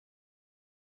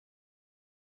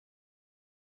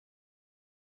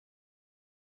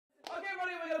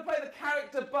everybody, we're going to play the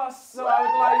character bus. So I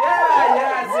would like,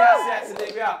 yes,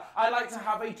 indeed we are. I'd like to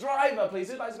have a driver, please.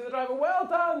 Who'd like to be the driver? Well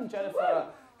done, Jennifer.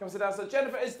 Come sit down. So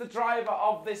Jennifer is the driver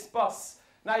of this bus.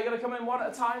 Now you're going to come in one at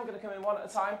a time.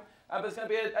 But there's going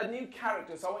to be a new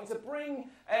character. So I want you to bring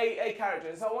a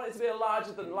character. So I want it to be a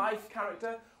larger-than-life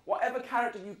character. Whatever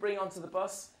character you bring onto the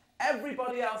bus,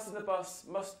 everybody else in the bus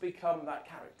must become that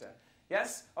character.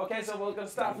 Yes? Okay, so we're going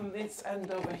to start from this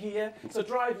end over here. So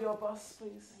drive your bus,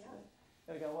 please. Yeah.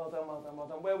 There we go. Well done.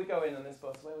 Where are we going on this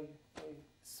bus? Where are you?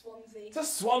 Swansea. To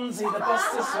Swansea. The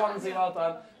bus to Swansea. Well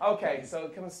done. Okay, so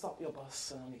come and stop your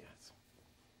bus. And on you go.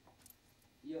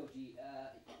 Yo, G,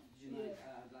 do you mind,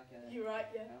 like a... You're right,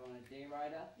 yeah. I want a day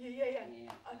rider. Yeah.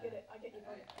 I get it. I get your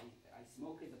point. I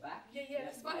smoke at the back. Yeah,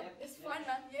 it's fine. It's fine,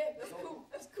 man. Yeah,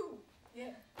 that's cool.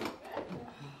 Yeah.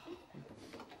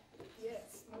 Yeah,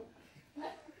 smoke.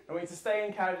 I want you to stay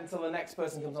in character until the next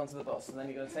person comes onto the bus, and then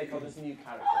you're going to take on this new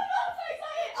character.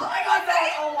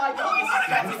 Oh my god, this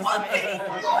is exciting!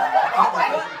 Oh my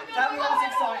god! Tell me what's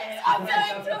exciting. I'm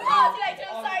going to a party later,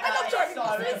 I'm sorry. I'm not joking. Oh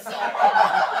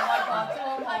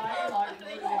my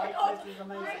god, this is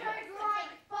amazing. I don't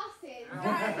like buses.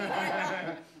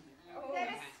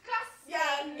 They're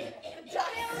disgusting.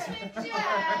 Filled with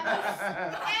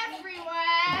germs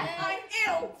everywhere. I'm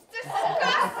ill. It's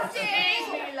disgusting. Excuse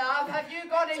me, love. Have you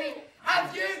got any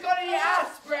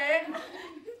aspirin?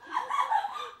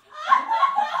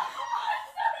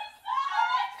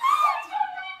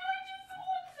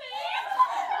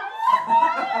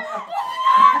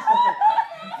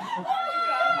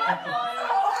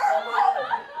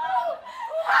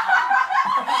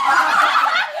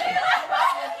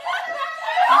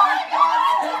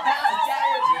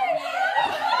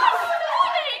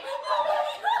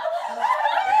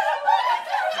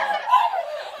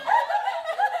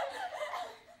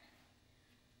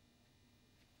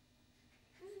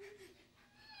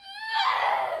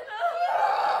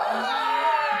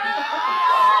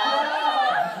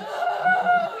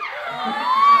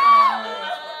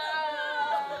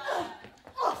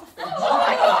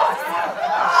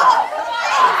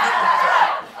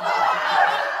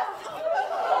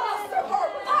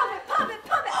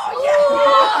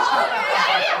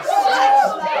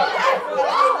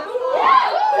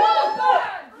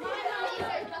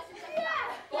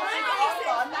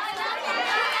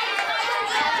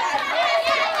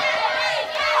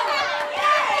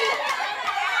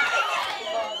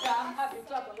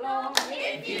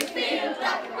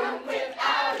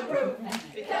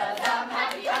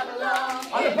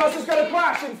 And the bus is going to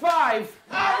crash in 5,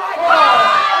 4,